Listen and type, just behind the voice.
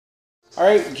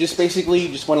Alright, just basically,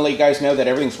 just want to let you guys know that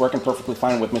everything's working perfectly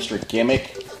fine with Mr.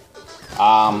 Gimmick.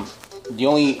 The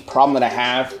only problem that I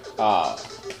have, I'm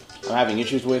having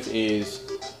issues with is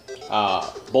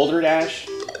Boulder Dash.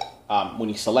 When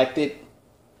you select it,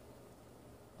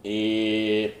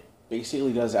 it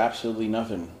basically does absolutely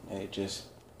nothing. It just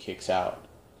kicks out.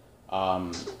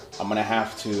 I'm going to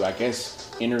have to, I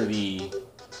guess, enter the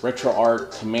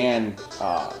retroarch command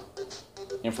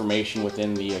information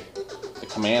within the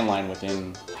command line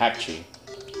within Hakchi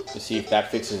to see if that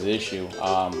fixes the issue.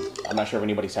 I'm not sure if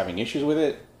anybody's having issues with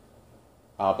it,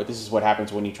 but this is what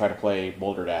happens when you try to play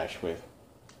Boulder Dash with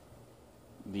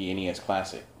the NES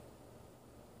Classic.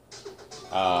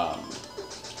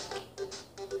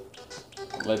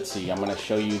 Let's see, I'm going to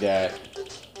show you that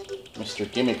Mr.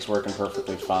 Gimmick's working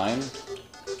perfectly fine.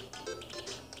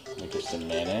 Give me just a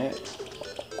minute.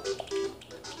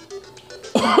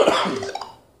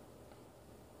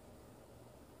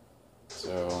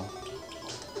 So,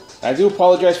 I do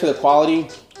apologize for the quality.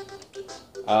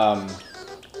 I'm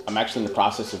actually in the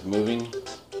process of moving,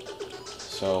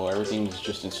 so everything's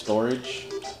just in storage.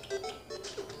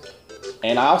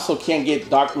 And I also can't get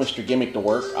Dark Mr. Gimmick to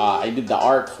work. I did the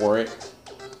art for it,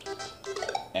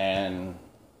 and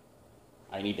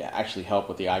I need to actually help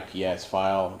with the IPS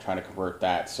file. I'm trying to convert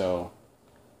that. So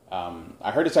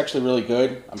I heard it's actually really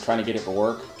good. I'm trying to get it to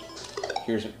work.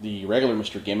 Here's the regular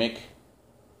Mr. Gimmick.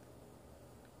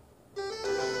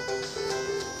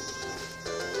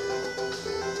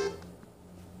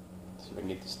 See if I can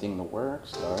get this thing to work.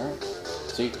 Alright.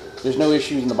 See, there's no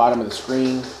issues in the bottom of the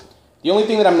screen. The only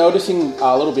thing that I'm noticing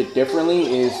a little bit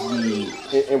differently is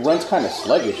it runs kind of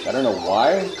sluggish. I don't know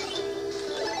why.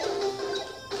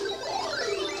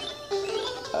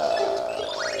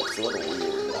 It's a little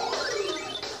weird.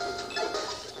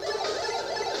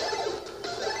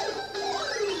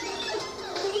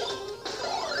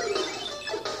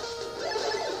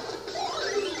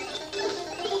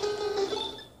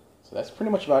 So that's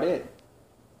pretty much about it.